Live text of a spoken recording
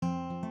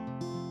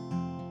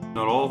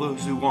Not all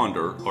those who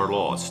wander are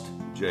lost.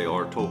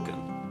 J.R.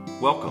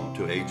 Tolkien. Welcome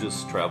to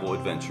Aegis Travel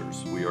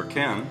Adventures. We are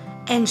Ken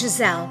and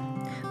Giselle.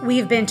 We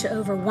have been to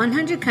over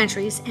 100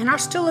 countries and are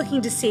still looking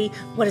to see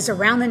what is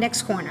around the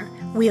next corner.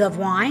 We love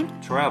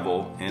wine,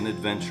 travel, and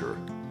adventure.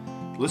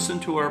 Listen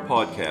to our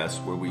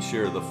podcast where we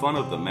share the fun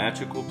of the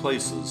magical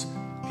places,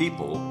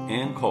 people,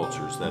 and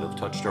cultures that have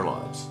touched our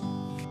lives.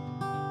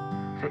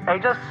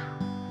 Aegis.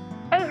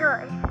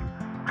 Aegis.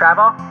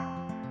 Travel.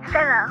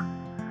 Travel.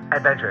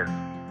 Adventures.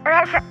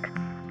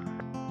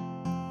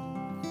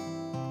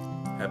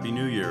 Happy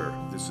New Year.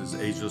 This is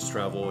Aegis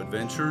Travel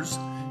Adventures.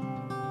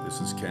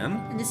 This is Ken.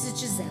 And this is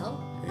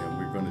Giselle. And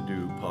we're going to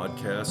do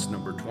podcast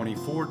number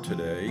 24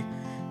 today.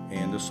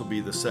 And this will be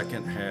the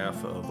second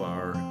half of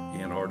our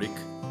Antarctic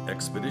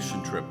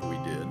expedition trip we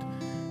did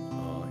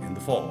in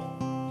the fall.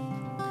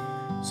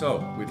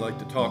 So we'd like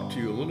to talk to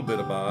you a little bit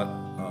about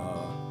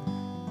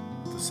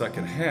the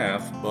second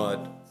half,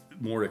 but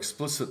more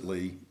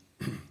explicitly,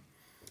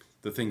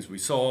 the things we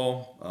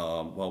saw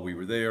while we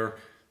were there,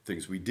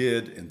 things we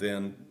did, and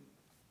then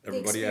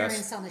everybody asked...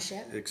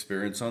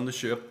 Experience on the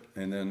ship.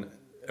 And then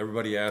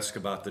everybody asked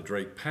about the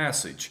Drake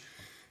Passage.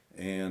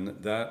 And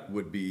that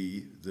would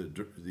be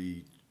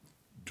the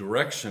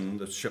direction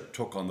the ship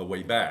took on the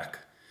way back.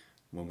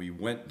 When we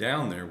went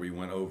down there, we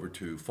went over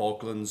to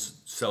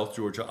Falklands, South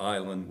Georgia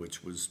Island,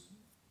 which was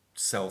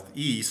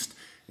southeast,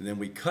 and then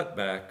we cut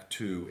back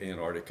to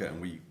Antarctica,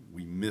 and we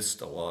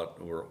missed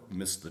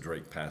missed the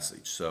Drake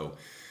Passage. So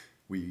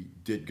we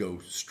did go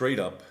straight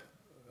up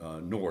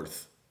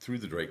north through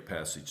the Drake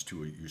Passage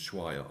to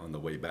Ushuaia on the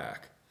way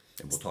back,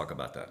 and we'll talk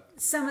about that.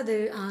 Some of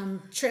the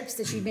trips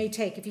that you may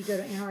take if you go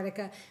to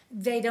Antarctica,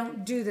 they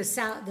don't do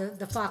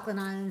the Falkland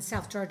Islands,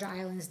 South Georgia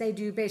Islands. They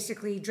do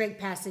basically Drake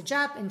Passage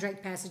up and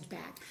Drake Passage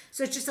back.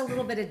 So it's just a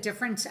little bit of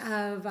difference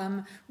of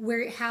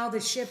how the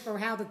ship or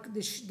how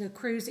the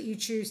cruise that you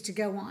choose to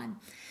go on.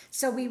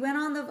 So we went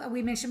on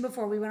we mentioned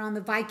before, we went on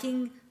the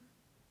Viking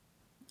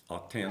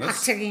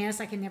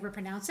Octavianus, I can never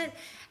pronounce it.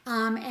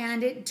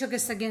 And it took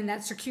us, again,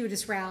 that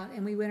circuitous route,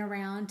 and we went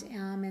around,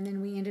 and then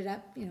we ended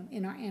up,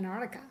 in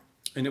Antarctica.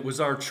 And it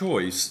was our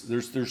choice.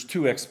 There's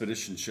two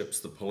expedition ships.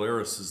 The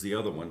Polaris is the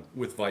other one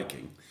with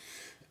Viking.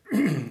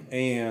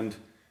 And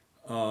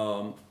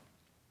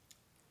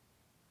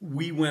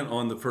we went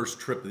on the first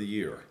trip of the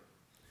year.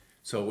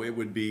 So it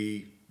would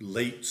be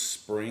late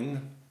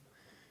spring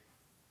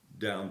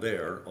down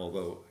there,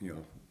 although,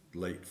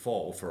 late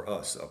fall for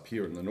us up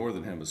here in the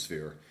Northern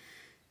Hemisphere.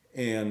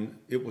 And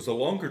it was a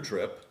longer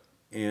trip,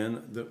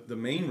 and the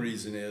main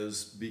reason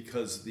is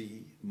because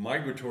the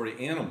migratory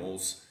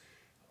animals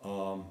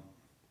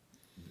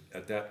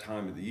at that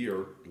time of the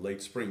year,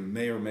 late spring,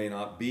 may or may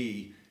not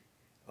be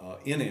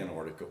in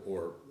Antarctica,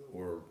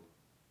 or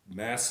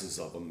masses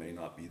of them may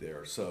not be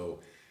there. So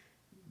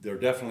they're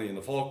definitely in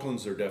the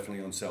Falklands, they're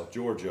definitely on South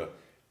Georgia,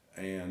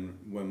 and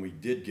when we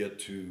did get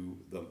to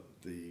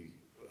the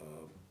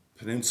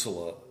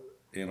peninsula,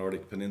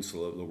 Antarctic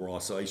Peninsula, the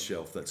Ross Ice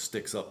Shelf that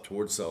sticks up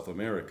towards South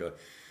America,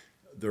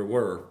 there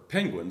were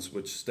penguins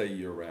which stay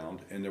year-round,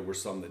 and there were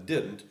some that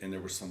didn't, and there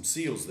were some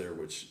seals there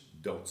which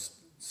don't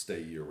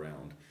stay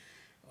year-round.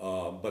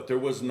 But there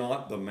was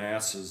not the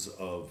masses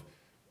of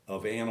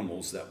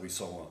animals that we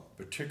saw,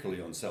 particularly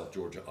on South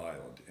Georgia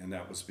Island, and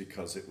that was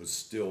because it was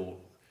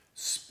still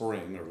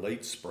spring or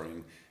late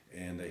spring,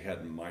 and they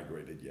hadn't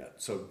migrated yet.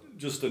 So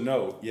just a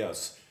note,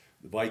 yes,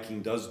 the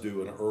Viking does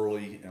do an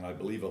early and I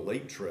believe a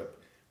late trip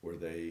where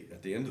they,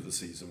 at the end of the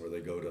season, where they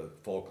go to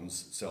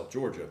Falklands, South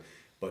Georgia.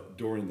 But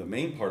during the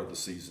main part of the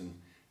season,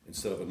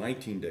 instead of a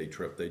 19-day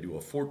trip, they do a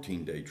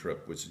 14-day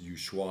trip, which is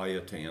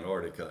Ushuaia to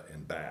Antarctica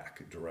and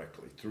back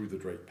directly through the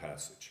Drake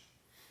Passage.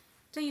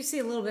 So you see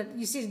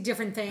you see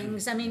different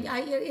things. I mean,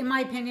 in my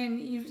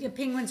opinion,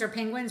 penguins are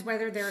penguins,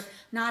 whether they're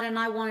not, and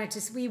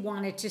we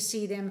wanted to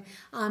see them,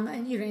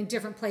 in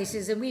different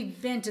places. And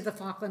we've been to the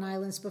Falkland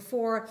Islands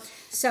before,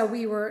 so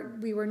we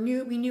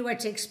knew what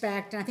to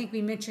expect. And I think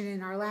we mentioned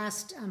in our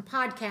last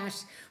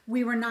podcast,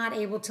 we were not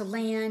able to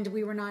land.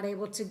 We were not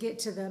able to get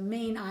to the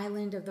main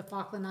island of the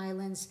Falkland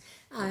Islands,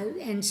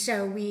 and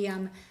so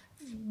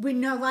we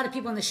know a lot of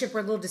people on the ship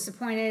were a little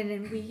disappointed,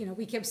 and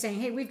we kept saying,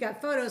 hey, we've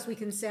got photos we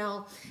can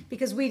sell,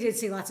 because we did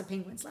see lots of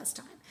penguins last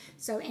time.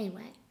 So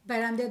anyway,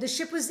 but the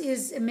ship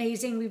is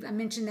amazing. I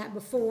mentioned that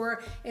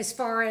before, as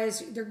far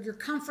as your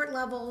comfort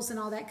levels and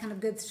all that kind of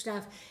good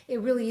stuff. It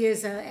really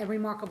is a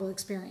remarkable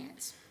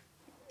experience.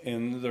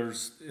 And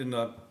there's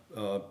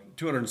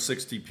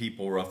 260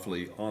 people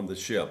roughly on the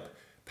ship,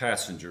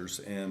 passengers,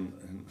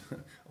 and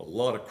a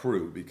lot of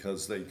crew,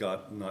 because they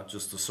got not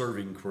just the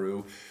serving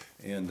crew,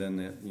 and then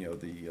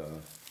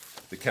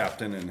the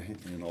captain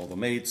and all the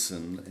mates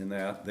and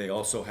that. They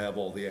also have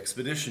all the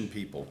expedition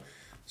people.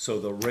 So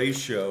the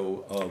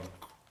ratio of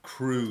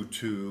crew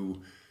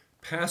to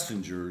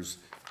passengers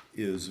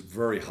is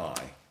very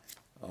high,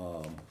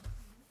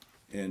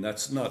 and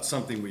that's not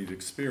something we've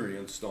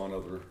experienced on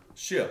other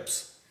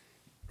ships.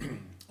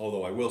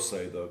 Although I will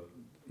say the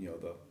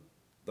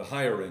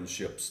higher end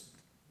ships,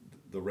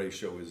 the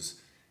ratio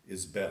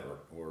is better,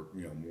 or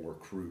more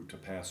crew to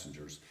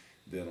passengers.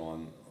 than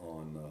on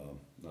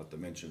not to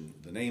mention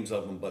the names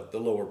of them, but the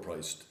lower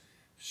priced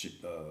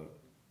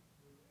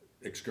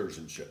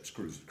excursion ships,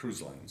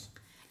 cruise lines.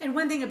 And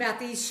one thing about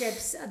these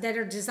ships that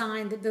are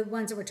designed, the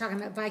ones that we're talking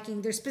about,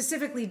 Viking, they're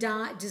specifically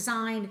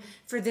designed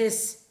for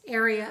this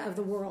area of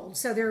the world.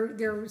 So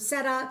they're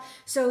set up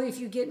so if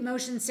you get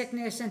motion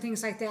sickness and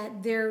things like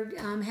that, they're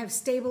have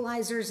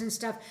stabilizers and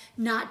stuff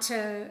not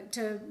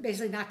to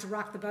basically not to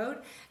rock the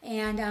boat,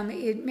 and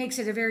it makes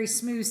it a very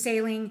smooth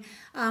sailing.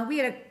 We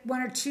had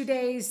 1 or 2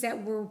 days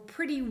that were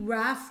pretty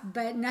rough,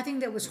 but nothing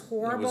that was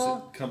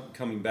horrible. It was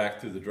coming back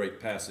through the Drake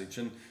Passage,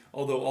 and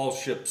although all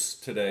ships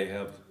today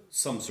have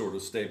some sort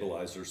of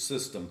stabilizer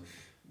system,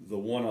 the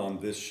one on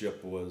this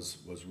ship was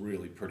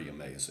really pretty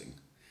amazing.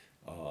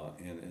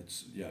 And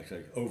it's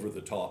like over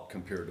the top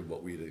compared to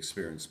what we'd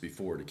experienced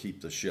before to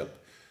keep the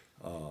ship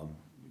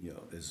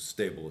as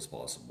stable as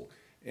possible.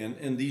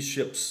 And these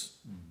ships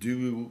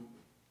do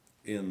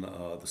in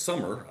the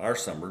summer, our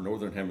summer,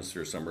 Northern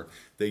Hemisphere summer,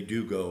 they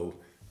do go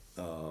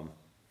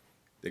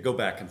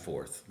back and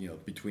forth,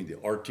 between the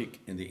Arctic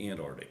and the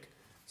Antarctic.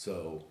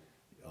 So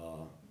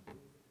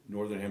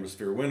Northern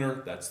Hemisphere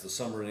winter, that's the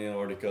summer in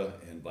Antarctica,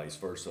 and vice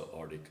versa,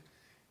 Arctic,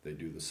 they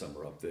do the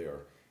summer up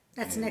there.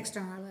 That's next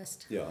on our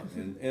list. Yeah,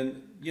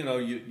 and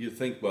you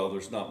think, well,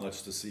 there's not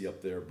much to see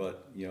up there,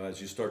 but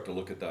as you start to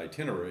look at the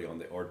itinerary on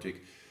the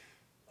Arctic,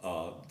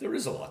 there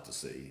is a lot to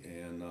see,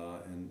 and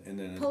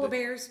then Polar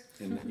bears.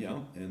 and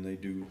and they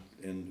do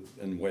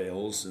and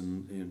whales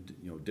and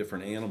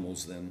different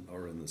animals than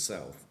are in the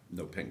south.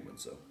 No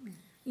penguins though.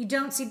 You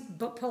don't see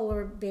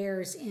polar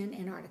bears in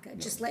Antarctica,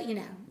 just let you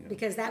know,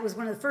 because that was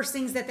one of the first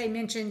things that they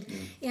mentioned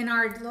in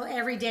our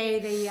every day.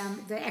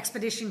 The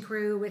expedition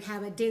crew would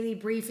have a daily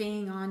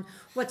briefing on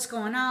what's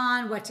going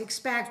on, what to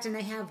expect, and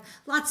they have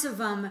lots of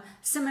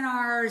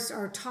seminars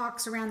or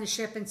talks around the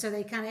ship, and so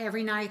they kind of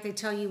every night they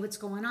tell you what's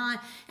going on.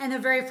 And the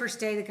very first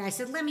day, the guy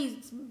said, "Let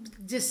me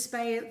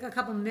display a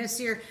couple myths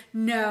here.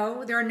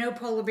 No, there are no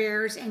polar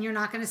bears, and you're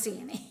not going to see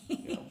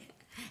any."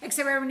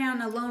 Except every now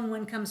and then a lone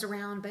one comes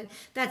around, but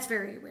that's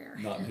very rare.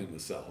 Not in the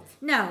south.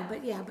 No,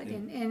 but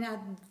in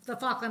the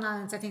Falkland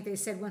Islands, I think they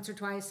said once or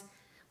twice.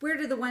 Where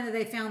did the one that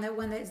they found, that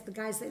one that's the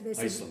guys that they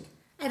said? Iceland.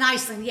 In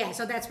Iceland, yeah,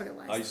 so that's what it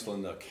was.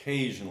 Iceland,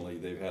 occasionally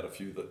they've had a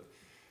few that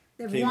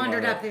They've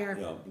wandered up there.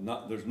 Yeah,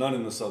 there's none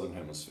in the southern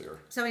hemisphere.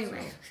 So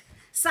anyway,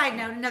 side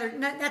note,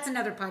 that's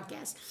another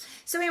podcast.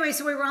 So anyway,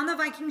 so we were on the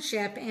Viking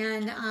ship,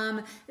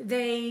 and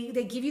they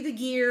give you the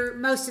gear,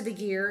 most of the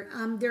gear.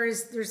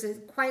 There's a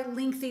quite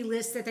lengthy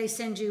list that they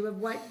send you of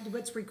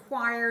what's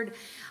required.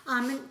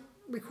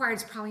 Required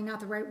is probably not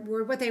the right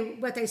word.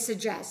 What they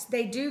suggest,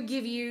 they do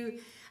give you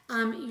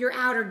your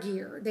outer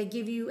gear. They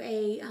give you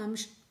a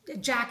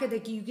jacket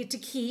that you get to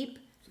keep.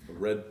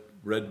 A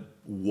red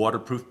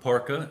waterproof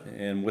parka,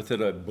 and with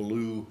it a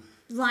blue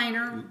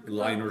liner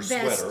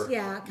vest,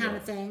 sweater, kind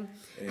of thing,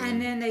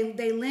 and then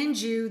they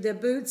lend you the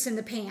boots and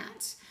the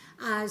pants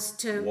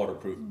to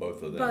waterproof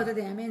both of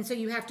them. And so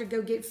you have to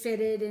go get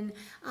fitted, and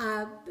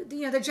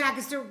the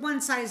jackets, they're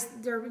one size,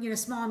 they're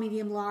small,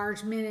 medium,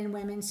 large, men and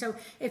women. So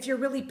if you're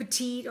really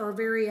petite or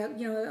very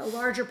a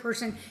larger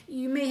person,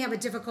 you may have a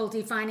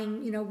difficulty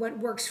finding what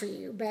works for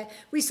you. But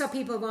we saw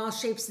people of all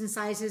shapes and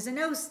sizes, and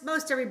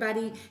most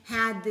everybody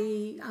had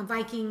the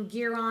Viking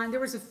gear on. There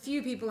was a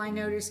few people I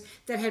noticed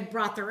that had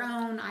brought their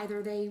own,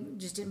 either they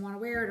just didn't want to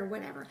wear it or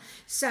whatever.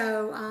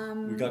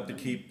 So we got to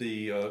keep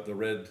the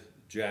red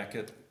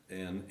jacket.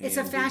 And it's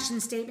a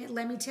fashion statement,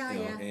 let me tell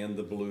you. And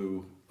the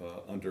blue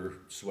under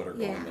sweater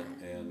garment,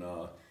 and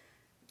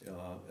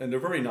they're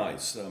very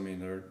nice. I mean,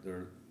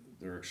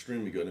 they're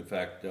extremely good. In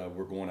fact,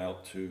 we're going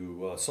out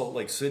to Salt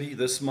Lake City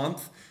this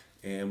month,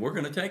 and we're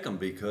going to take them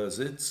because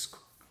it's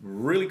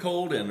really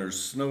cold and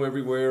there's snow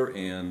everywhere.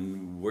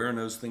 And wearing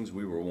those things,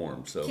 we were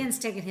warm. So Ken's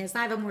taking his.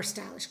 I have a more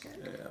stylish coat,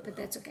 but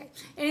that's okay.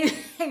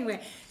 Anyway,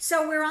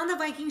 so we're on the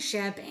Viking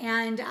ship,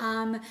 and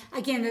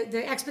again,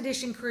 the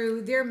expedition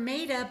crew, they're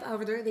made up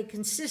of, they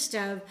consist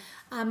of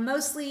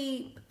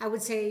mostly, I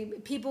would say,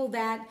 people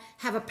that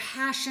have a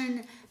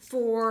passion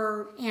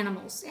for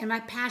animals, and my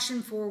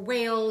passion for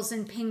whales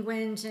and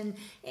penguins,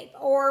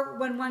 or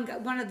when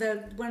one of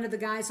the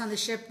guys on the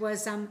ship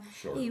was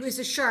he was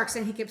the sharks,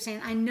 and he kept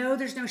saying, "I know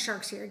there's no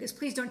sharks here." He goes,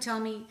 "Please don't tell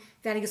me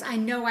that." He goes, "I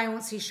know I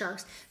won't see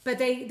sharks," but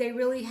they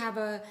really have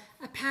a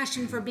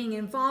passion for being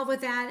involved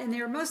with that, and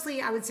they're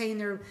mostly, I would say, in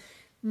their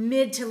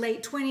mid to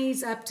late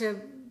 20s up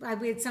to,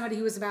 we had somebody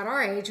who was about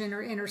our age in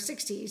her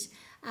 60s.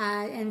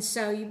 And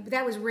so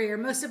that was rare.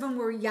 Most of them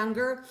were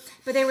younger,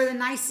 but they were the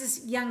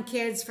nicest young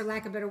kids, for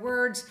lack of better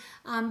words.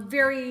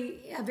 Very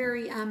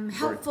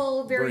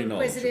helpful, very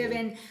inquisitive,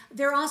 and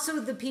they're also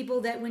the people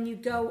that when you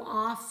go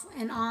off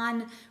and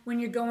on, when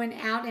you're going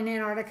out in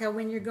Antarctica,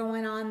 when you're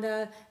going on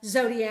the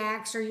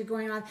Zodiacs, or you're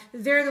going on,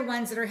 they're the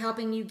ones that are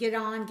helping you get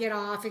on, get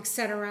off,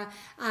 etc.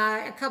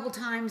 A couple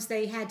times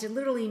they had to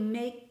literally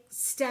make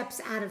steps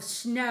out of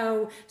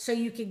snow so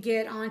you could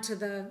get onto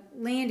the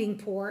landing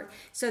port.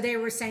 So they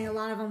were saying a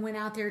lot of them went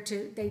out there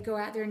they go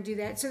out there and do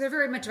that. So they're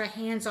very much of a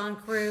hands-on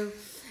crew.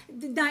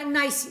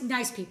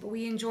 nice people.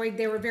 We enjoyed.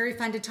 They were very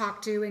fun to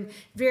talk to and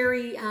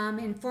very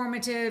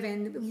informative,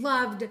 and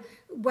loved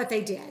what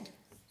they did.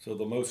 So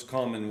the most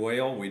common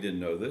whale, we didn't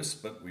know this,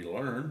 but we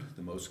learned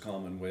the most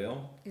common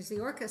whale, Is the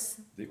orcas.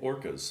 the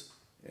orcas.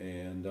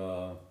 And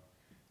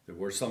there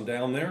were some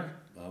down there.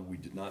 We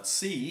did not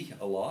see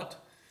a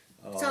lot.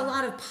 Saw a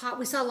lot of pop.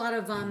 We saw a lot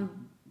of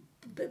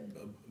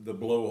The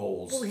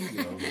blowholes,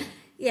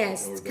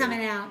 yes, or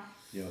coming out.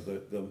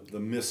 the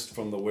mist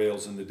from the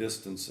whales in the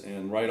distance.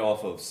 And right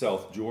off of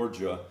South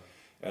Georgia,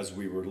 as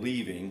we were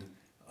leaving,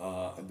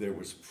 there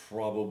was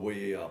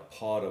probably a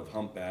pod of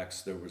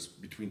humpbacks. There was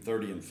between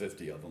 30 and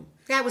 50 of them.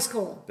 That was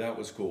cool. That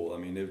was cool. I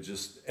mean, it was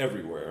just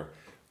everywhere.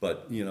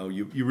 But,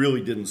 you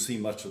really didn't see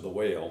much of the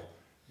whale.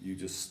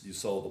 You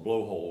saw the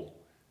blowhole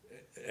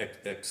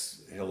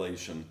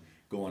exhalation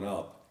going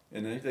up.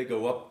 And then they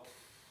go up,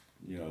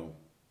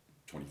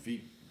 20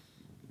 feet.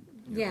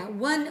 Yeah,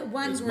 one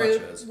As much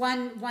group, as.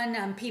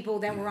 one people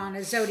that were on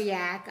a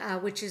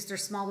Zodiac, which is their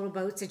small little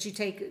boats that you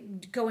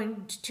take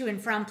going to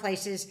and from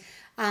places.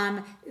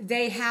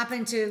 They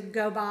happened to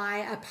go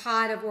by a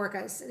pod of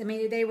orcas. I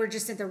mean, they were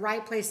just at the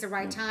right place, the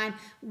right time.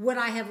 Would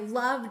I have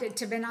loved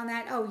to have been on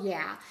that? Oh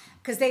yeah,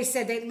 because they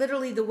said that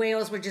literally the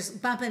whales were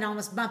just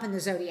almost bumping the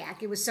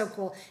Zodiac. It was so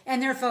cool,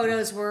 and their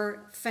photos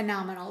were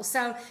phenomenal.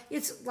 So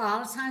it's a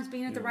lot of times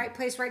being at the right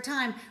place, right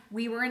time.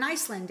 We were in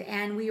Iceland,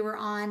 and we were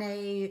on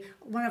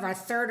one of our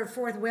third or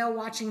fourth whale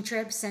watching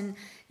trips, and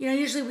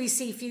usually we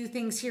see a few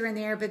things here and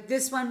there, but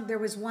this one, there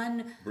was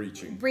one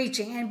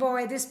breaching, and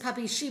boy, this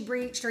puppy, she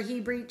breached or he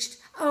breached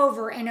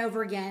over and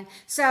over again.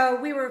 So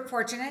we were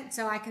fortunate.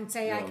 So I can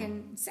say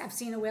I've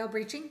seen a whale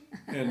breaching.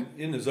 And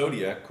in the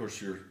Zodiac, of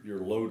course, you're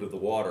low to the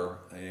water,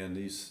 and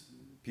these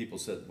people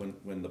said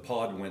when the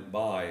pod went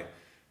by,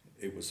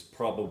 it was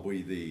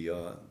probably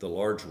the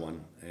large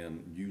one,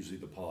 and usually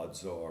the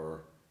pods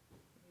are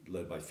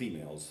led by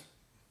females.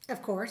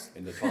 Of course.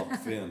 And the top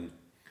fin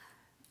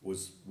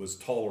was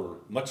taller,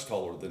 much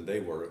taller than they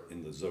were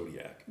in the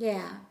Zodiac.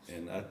 Yeah.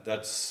 And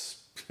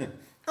that's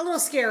a little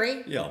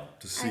scary. Yeah,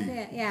 to see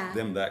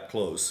them that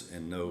close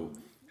and know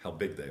how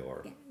big they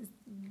are.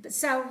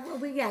 So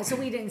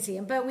we didn't see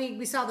them, but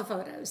we saw the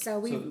photos. So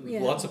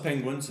lots of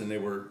penguins, and they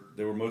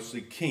were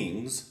mostly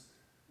kings.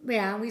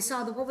 Yeah, we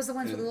saw what was the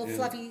ones with the little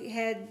fluffy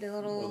head, the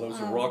little. Well, those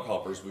are rock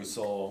hoppers. We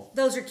saw.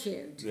 Those are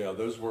cute. Yeah,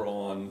 those were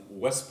on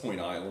West Point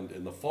Island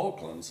in the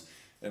Falklands,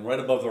 and right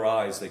above their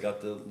eyes, they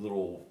got the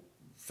little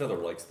feather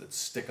lights that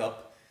stick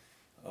up,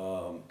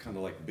 kind of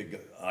like big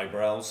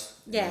eyebrows.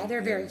 Yeah,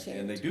 they're very cute.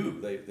 And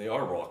they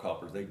are rock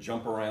hoppers. They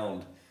jump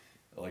around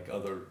like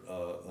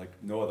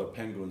no other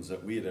penguins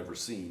that we had ever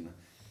seen,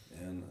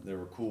 and they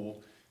were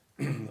cool.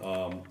 We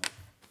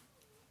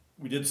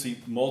did see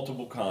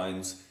multiple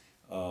kinds.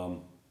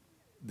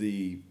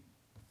 The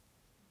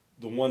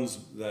ones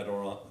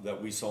that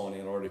we saw in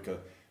Antarctica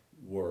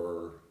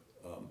were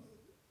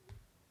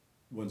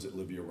ones that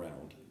live year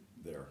round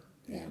there.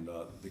 Yeah. And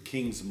the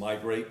kings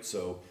migrate,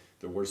 so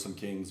there were some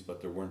kings,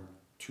 but there weren't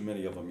too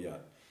many of them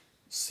yet.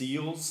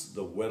 Seals,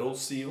 the Weddell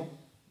seal.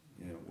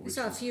 We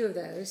saw a few of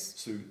those.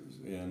 So,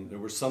 and there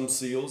were some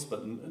seals,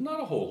 but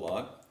not a whole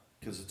lot,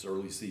 because it's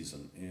early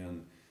season.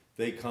 And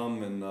they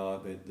come and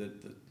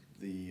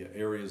the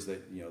areas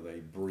that they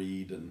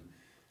breed and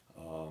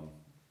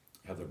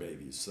have their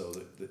babies. So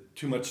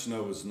too much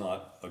snow is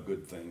not a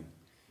good thing.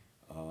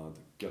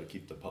 Got to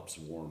keep the pups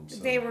warm.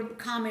 So. They were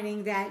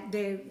commenting that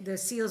the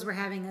seals were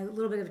having a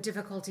little bit of a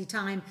difficulty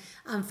time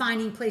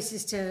finding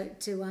places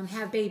to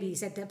have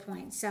babies at that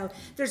point. So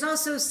there's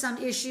also some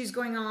issues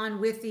going on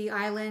with the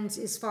islands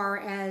as far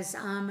as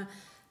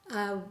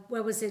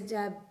what was it?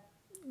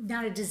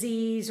 Not a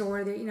disease,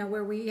 or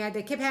where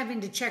they kept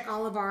having to check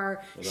all of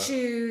our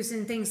shoes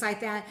and things like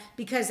that,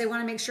 because they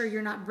want to make sure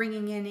you're not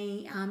bringing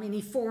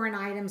any foreign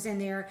items in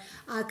there,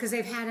 because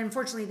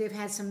unfortunately they've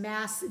had some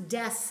mass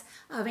deaths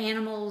of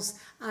animals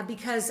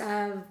because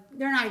they're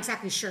not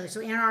exactly sure.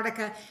 So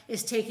Antarctica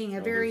is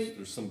taking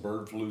there's some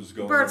bird flus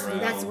going around. Bird flu,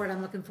 that's the word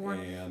I'm looking for.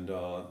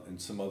 And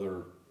some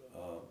other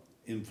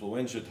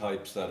influenza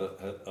types that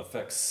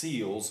affect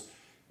seals.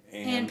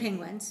 And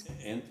penguins.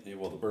 And the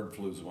bird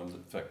flu is the ones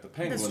that affect the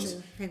penguins. That's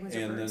true. Penguins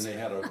are birds. Then they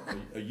had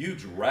a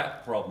huge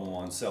rat problem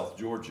on South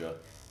Georgia,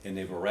 and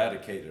they've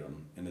eradicated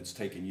them, and it's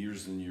taken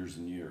years and years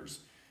and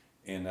years.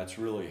 And that's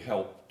really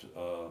helped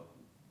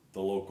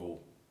the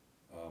local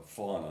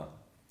fauna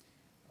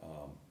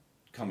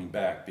coming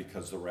back,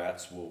 because the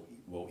rats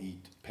will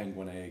eat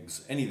penguin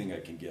eggs, anything they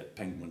can get,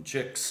 penguin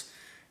chicks.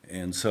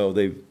 And so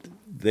they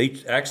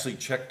actually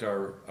checked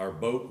our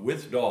boat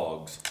with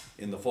dogs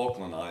in the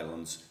Falkland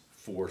Islands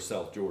for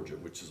South Georgia,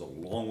 which is a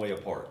long way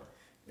apart.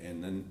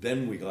 And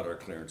then we got our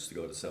clearance to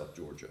go to South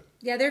Georgia.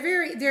 Yeah,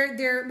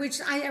 they're which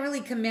I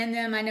really commend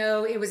them. I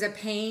know it was a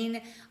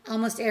pain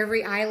almost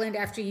every island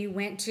after you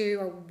went to,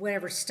 or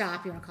whatever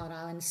stop you want to call it,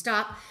 island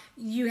stop,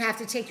 you have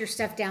to take your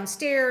stuff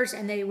downstairs,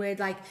 and they would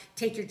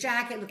take your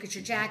jacket, look at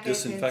your jacket.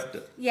 Disinfect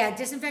it. Yeah,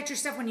 disinfect your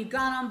stuff when you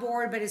got on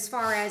board, but as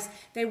far as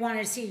they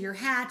wanted to see your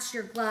hats,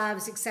 your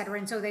gloves, etc.,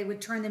 and so they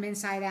would turn them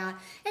inside out.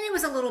 And it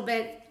was a little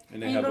bit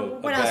And they have a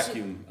what else?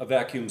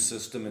 vacuum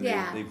system, and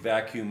Yeah. they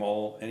vacuum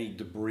any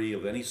debris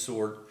of any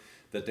sort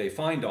that they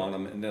find on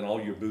them, and then all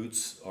your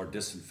boots are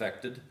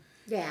disinfected.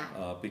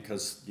 Yeah.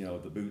 Because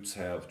the boots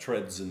have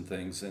treads and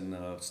things, and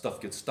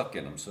stuff gets stuck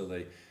in them. So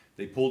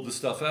they pulled the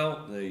stuff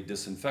out, they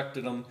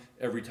disinfected them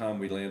every time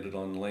we landed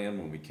on land.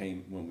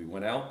 When we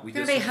went out, we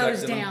They disinfected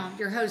hose them. down.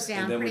 You're hosed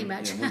down And then pretty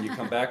much. when you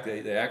come back,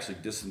 they actually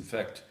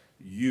disinfect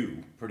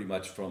you pretty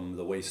much from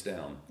the waist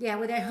down. Yeah,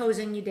 where they're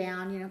hosing you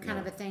down, kind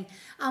of a thing.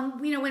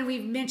 When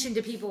we've mentioned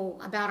to people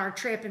about our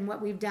trip and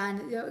what we've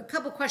done, a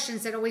couple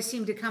questions that always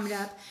seem to come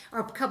up, or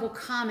a couple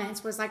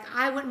comments, was like,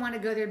 I wouldn't want to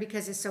go there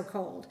because it's so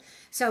cold.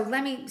 So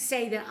let me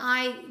say that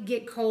I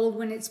get cold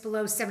when it's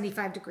below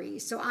 75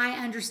 degrees. So I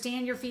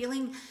understand your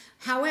feeling.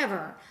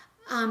 However,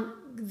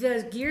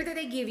 the gear that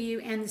they give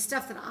you and the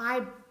stuff that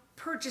I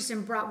purchased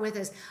and brought with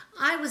us,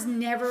 I was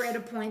never at a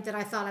point that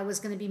I thought I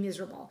was going to be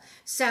miserable.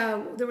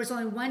 So there was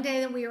only one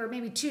day that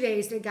maybe 2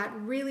 days, that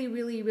got really,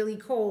 really, really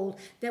cold,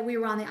 that we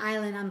were on the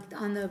island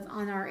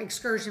on our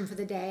excursion for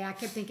the day. I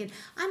kept thinking,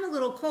 I'm a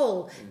little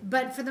cold,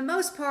 but for the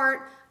most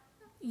part,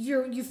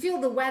 you feel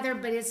the weather,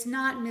 but it's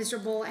not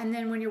miserable. And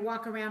then when you're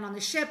walking around on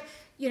the ship,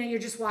 you're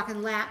just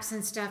walking laps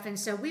and stuff. And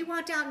so we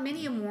walked out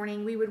many a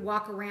morning. We would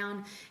walk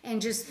around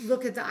and just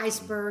look at the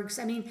icebergs.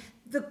 I mean,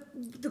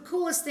 the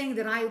coolest thing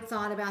that I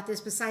thought about this,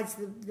 besides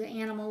the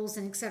animals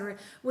and etc.,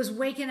 was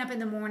waking up in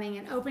the morning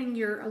and looking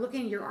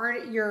at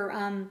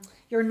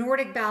your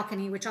Nordic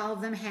balcony, which all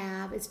of them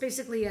have. It's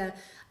basically a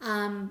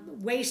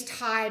waist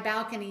high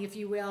balcony, if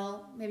you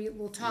will, maybe a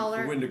little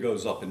taller. The window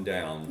goes up and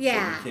down,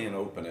 Yeah. so you can't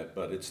open it,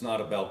 but it's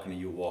not a balcony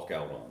you walk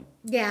out on.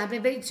 Yeah,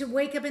 but to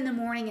wake up in the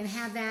morning and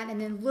have that,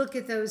 and then look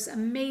at those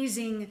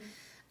amazing,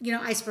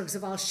 icebergs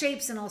of all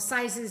shapes and all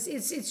sizes,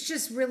 it's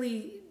just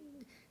really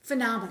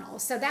phenomenal.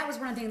 So that was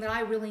one thing that I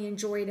really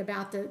enjoyed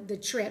about the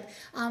trip.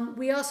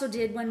 We also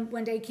did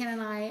one day, Ken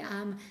and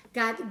I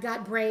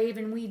got brave,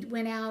 and we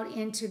went out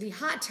into the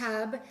hot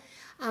tub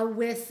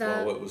with.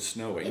 Well, it was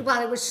snowing.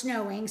 While it was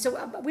snowing,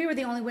 so we were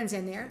the only ones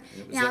in there.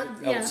 It was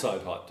an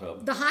outside hot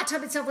tub. The hot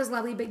tub itself was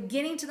lovely, but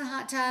getting to the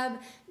hot tub,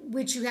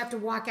 which you have to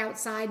walk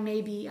outside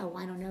maybe,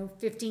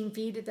 15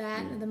 feet at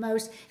that at the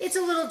most. It's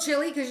a little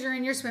chilly because you're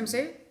in your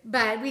swimsuit,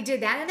 but we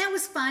did that, and that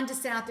was fun to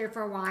sit out there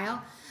for a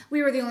while.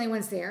 We were the only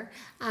ones there,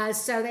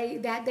 so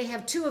they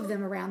have two of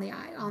them around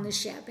on the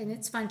ship, and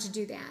it's fun to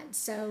do that.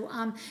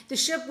 So the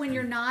ship, when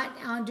you're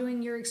not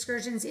doing your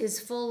excursions,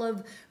 is full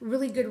of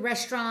really good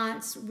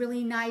restaurants,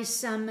 really nice.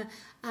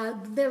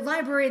 The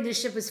library in the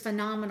ship is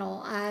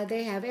phenomenal.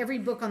 They have every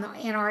book on the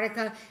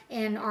Antarctica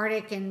and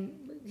Arctic and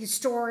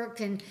historic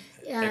and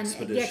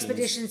the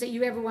expeditions that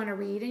you ever want to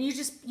read, and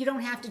you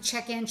don't have to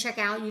check in, check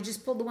out. You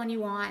just pull the one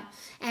you want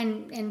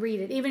and read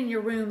it. Even in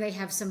your room, they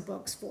have some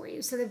books for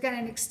you. So they've got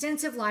an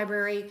extensive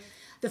library.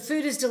 The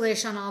food is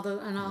delish on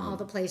all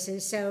the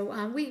places.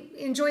 So we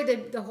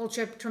enjoyed the whole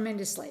trip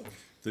tremendously.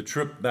 The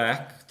trip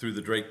back through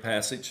the Drake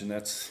Passage, and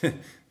that's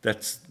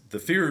the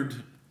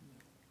feared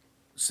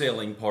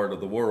sailing part of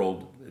the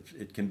world.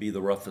 It can be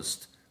the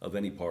roughest of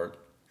any part.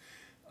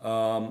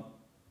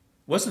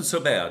 Wasn't so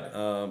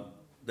bad.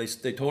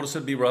 They told us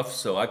it'd be rough,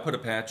 so I put a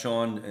patch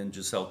on, and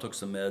Giselle took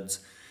some meds.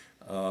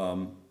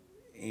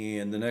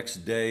 And the next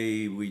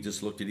day, we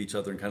just looked at each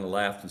other and kind of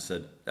laughed and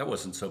said, that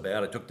wasn't so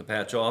bad. I took the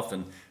patch off,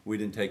 and we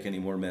didn't take any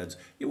more meds.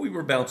 Yeah, we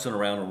were bouncing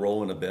around and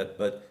rolling a bit,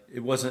 but it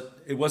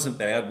wasn't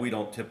bad. We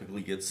don't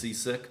typically get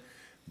seasick,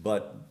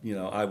 but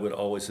I would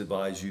always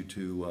advise you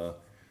to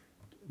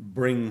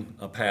bring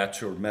a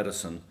patch or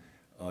medicine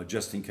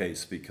just in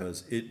case,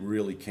 because it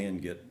really can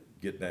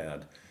get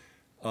bad.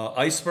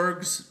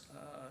 Icebergs,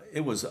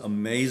 it was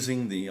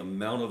amazing the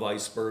amount of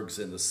icebergs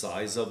and the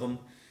size of them.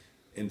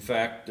 In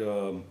fact,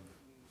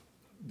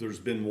 there's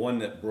been one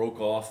that broke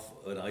off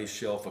an ice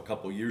shelf a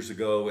couple years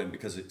ago, and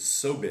because it's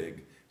so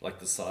big, like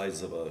the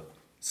size of a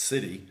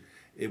city,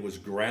 it was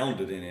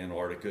grounded in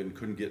Antarctica and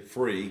couldn't get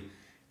free.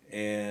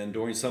 And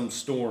during some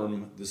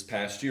storm this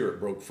past year, it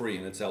broke free,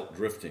 and it's out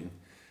drifting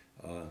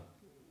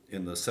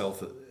in the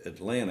South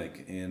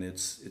Atlantic, and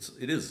it's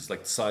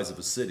like the size of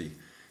a city.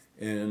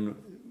 And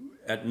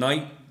at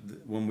night,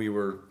 when we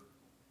were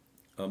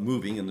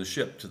moving in the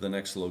ship to the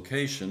next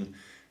location,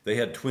 they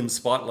had twin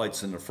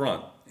spotlights in the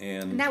front,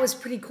 and that was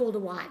pretty cool to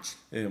watch.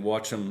 And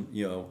watch them,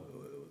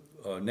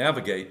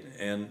 navigate.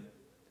 And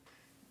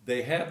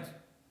they had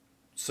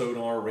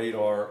sonar,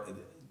 radar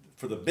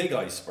for the big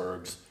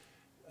icebergs,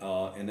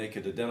 and they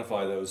could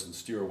identify those and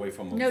steer away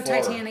from them. No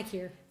Titanic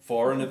here.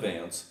 Far in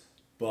advance.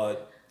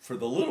 But for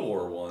the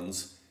littler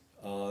ones,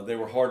 they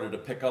were harder to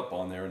pick up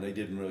on there, and they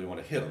didn't really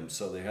want to hit them.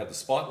 So they had the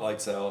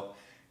spotlights out,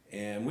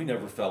 and we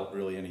never felt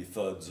really any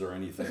thuds or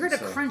anything. We heard a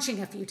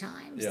crunching a few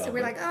times. Yeah, so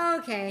we're like, oh,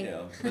 okay.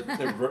 Yeah, but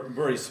they're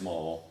very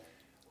small.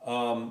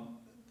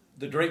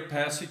 The Drake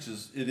Passage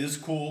is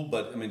cool,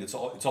 but I mean it's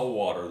all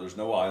water. There's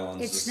no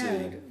islands It to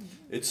snowed. see.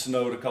 It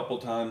snowed a couple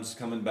times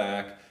coming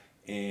back,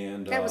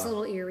 and That was a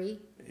little eerie.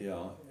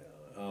 Yeah,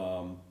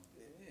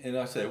 and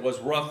I say it was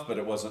rough, but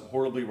it wasn't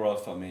horribly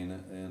rough. I mean,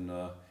 and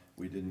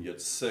we didn't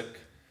get sick.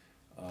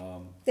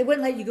 They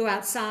wouldn't let you go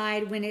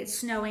outside when it's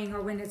snowing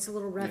or when it's a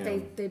little rough. Yeah.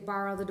 They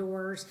borrow the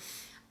doors,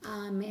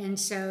 and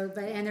so.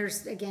 But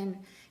there's again,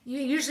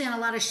 usually on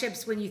a lot of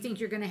ships when you think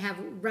you're going to have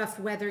rough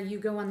weather, you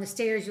go on the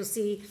stairs. You'll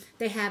see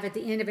they have at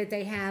the end of it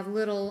they have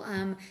little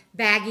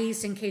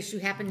baggies in case you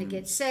happen to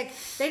get sick.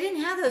 They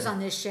didn't have those on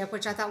this ship,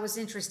 which I thought was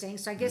interesting.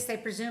 So I guess they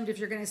presumed if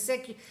you're going to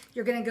sick,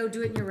 you're going to go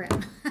do it in your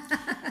room.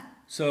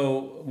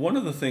 So one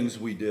of the things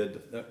we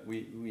did, that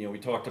we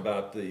talked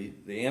about the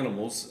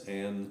animals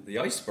and the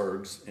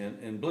icebergs,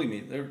 and believe me,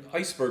 there are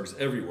icebergs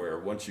everywhere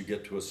once you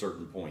get to a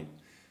certain point.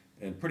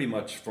 And pretty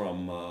much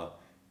from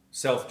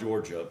South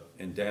Georgia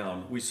and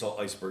down, we saw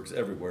icebergs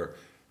everywhere.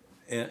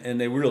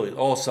 And they really,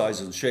 all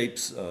sizes and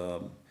shapes.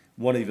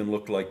 One even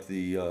looked like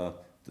the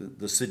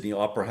Sydney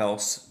Opera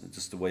House,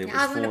 just the way it was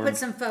I'm formed. going to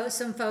put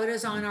some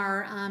photos on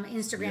our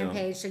Instagram Yeah.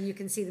 page so you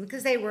can see them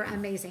because they were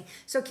amazing.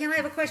 So, Ken, I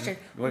have a question.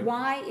 Go ahead.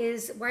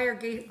 Why are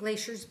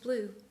glaciers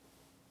blue?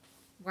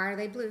 Why are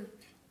they blue?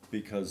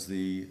 Because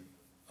the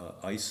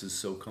ice is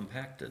so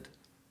compacted,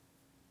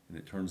 and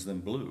it turns them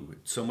blue.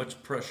 It's so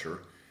much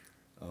pressure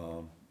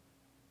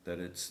that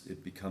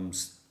it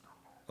becomes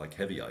like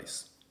heavy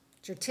ice.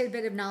 It's your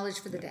tidbit of knowledge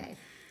for the day.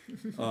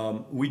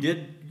 We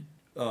did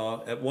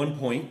at one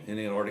point in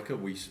Antarctica.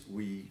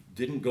 We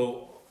didn't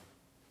go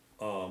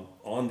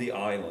on the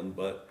island,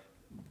 but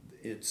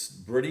it's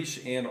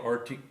British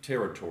Antarctic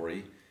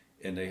territory,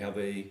 and they have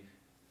a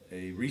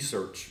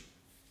research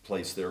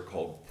place there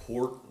called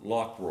Port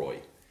Lockroy,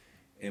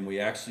 and we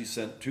actually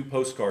sent 2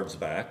 postcards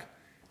back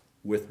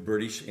with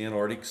British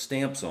Antarctic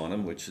stamps on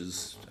them, which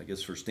is, I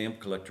guess, for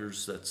stamp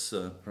collectors, that's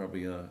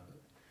probably a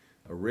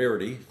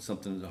rarity,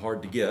 something that's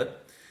hard to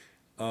get.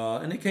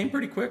 And they came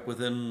pretty quick,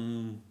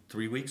 within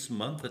 3 weeks, a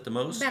month at the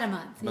most. About a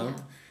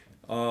month,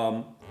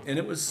 yeah. And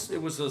it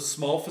was a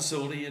small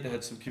facility. It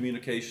had some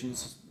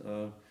communications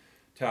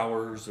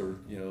towers,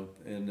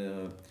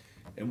 and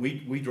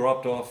we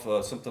dropped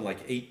off something like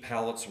 8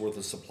 pallets worth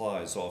of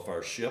supplies off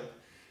our ship,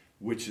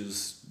 which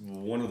is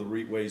one of the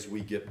ways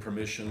we get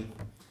permission.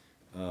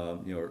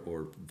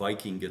 Or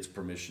Viking gets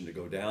permission to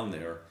go down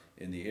there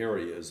in the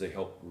area as they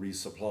help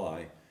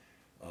resupply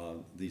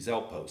these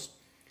outposts.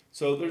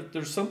 So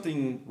there's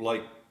something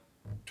like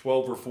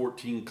 12 or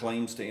 14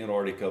 claims to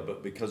Antarctica,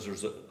 but because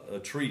there's a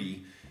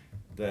treaty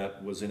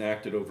that was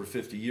enacted over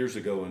 50 years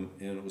ago, and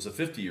it was a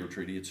 50-year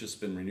treaty, it's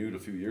just been renewed a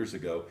few years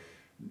ago,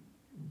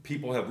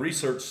 people have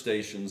research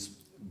stations,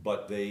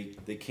 but they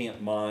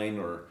can't mine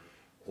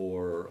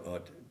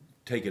or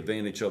take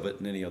advantage of it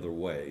in any other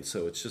way.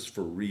 So it's just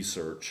for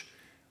research.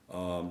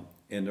 And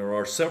there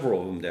are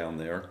several of them down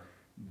there,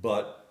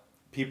 but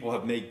people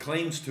have made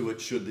claims to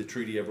it should the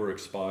treaty ever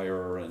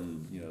expire,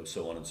 and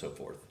so on and so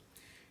forth.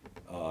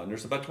 And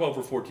there's about 12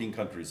 or 14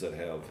 countries that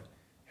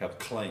have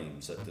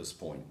claims at this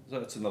point. So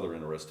that's another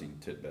interesting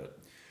tidbit.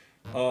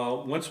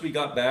 Once we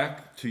got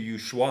back to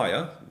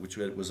Ushuaia, which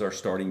was our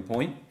starting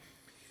point,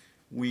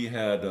 we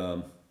had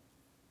a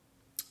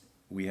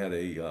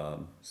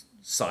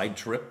side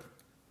trip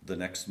the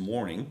next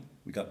morning.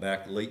 We got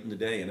back late in the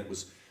day, and it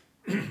was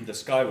the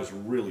sky was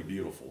really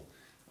beautiful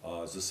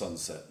as the sun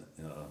set.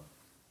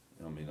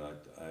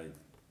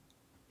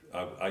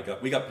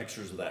 We got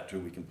pictures of that too.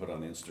 We can put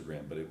on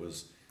Instagram, but it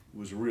was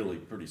really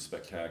pretty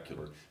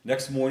spectacular.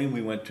 Next morning,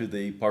 we went to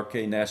the Parque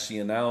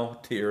Nacional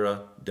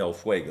Tierra del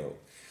Fuego,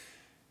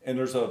 and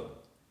there's a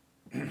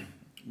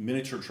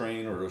miniature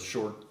train or a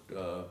short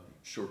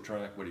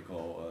track. What do you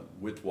call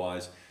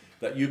width-wise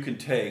that you can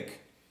take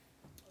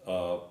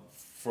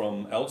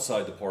from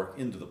outside the park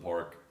into the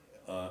park.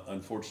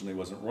 Unfortunately, it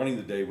wasn't running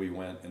the day we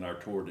went, and our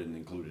tour didn't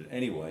include it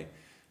anyway,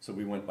 so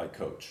we went by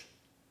coach.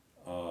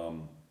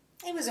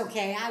 It was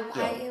okay.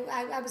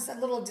 I was a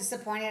little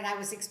disappointed. I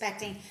was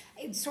expecting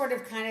it sort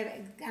of kind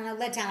of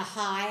let down a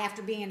high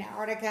after being in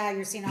Antarctica.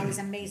 You're seeing all these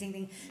amazing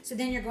things. So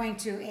then you're going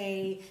to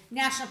a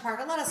national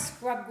park, a lot of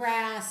scrub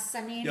grass.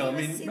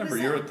 Remember,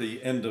 you're at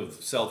the end of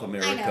South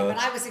America. I know, but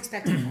I was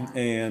expecting more.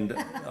 And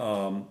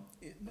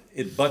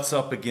it butts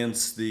up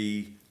against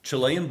the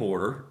Chilean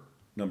border,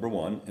 number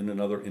one. And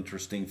another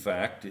interesting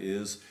fact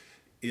is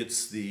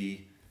it's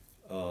the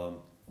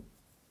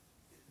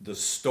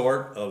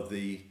start of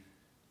the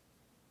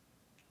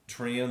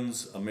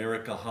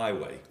Trans-America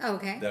Highway. Oh,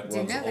 okay. That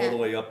Didn't runs know all that. the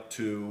way up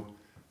to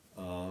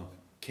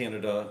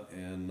Canada,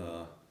 and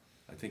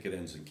I think it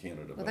ends in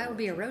Canada. Well, that would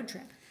be a road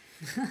trip.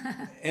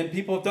 And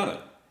people have done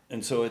it,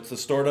 and so it's the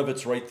start of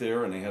it's right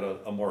there, and they had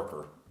a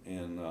marker,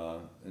 and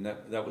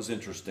that was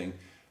interesting.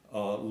 A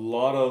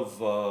lot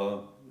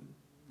of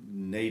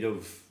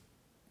native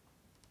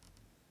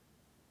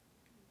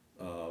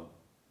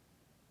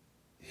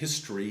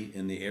history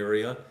in the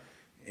area.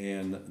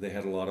 And they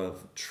had a lot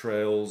of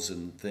trails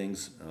and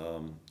things,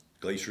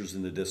 glaciers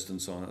in the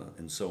distance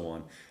and so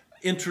on.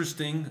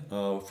 Interesting,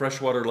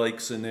 freshwater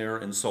lakes in there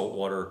and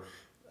saltwater,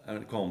 I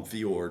don't call them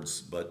fjords,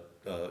 but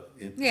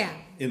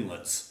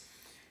inlets.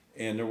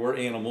 And there were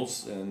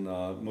animals and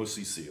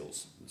mostly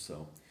seals.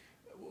 So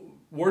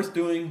worth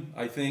doing,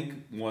 I think,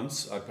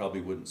 once. I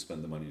probably wouldn't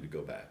spend the money to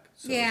go back.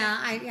 So, Yeah,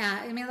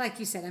 I mean, like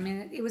you said, I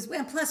mean, it was,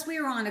 and plus we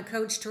were on a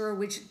coach tour,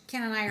 which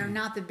Ken and I are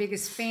not the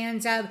biggest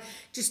fans of.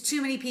 Just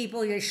too many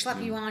people, they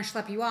schlep you on,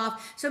 schlep you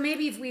off. So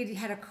maybe if we'd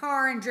had a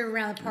car and drove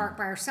around the park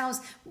by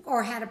ourselves,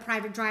 or had a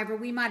private driver,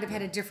 we might have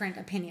had a different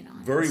opinion on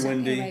it. Very So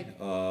windy,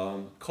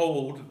 anyway.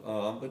 cold,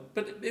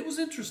 but it was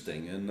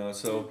interesting. And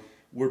so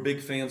we're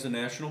big fans of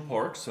national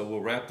parks, so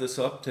we'll wrap this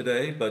up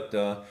today. But,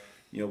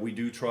 we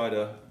do try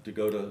to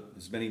go to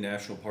as many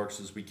national parks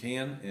as we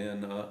can,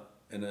 and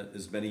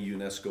as many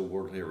UNESCO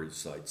World Heritage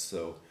Sites.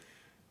 So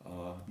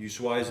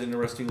Ushuaia is an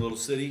interesting little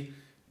city,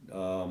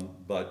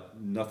 but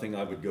nothing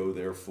I would go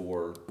there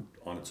for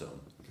on its own.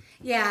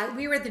 Yeah,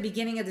 we were at the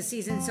beginning of the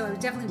season, so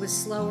it definitely was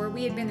slower.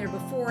 We had been there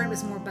before, it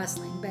was more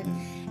bustling. But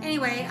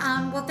anyway,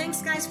 well,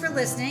 thanks guys for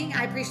listening.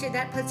 I appreciate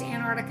that. Puts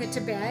Antarctica to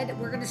bed.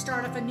 We're going to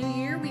start off a new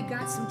year. We've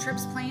got some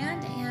trips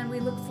planned, and we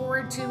look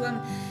forward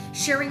to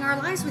sharing our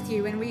lives with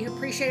you. And we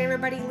appreciate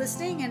everybody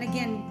listening. And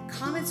again,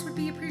 comments would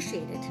be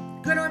appreciated,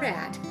 good or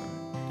bad.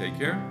 Take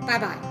care.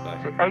 Bye-bye.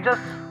 Bye. Aegis,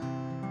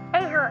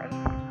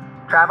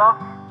 Ahorse. travel,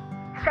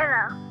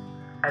 Travel.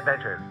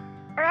 adventures.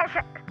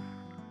 Adventure.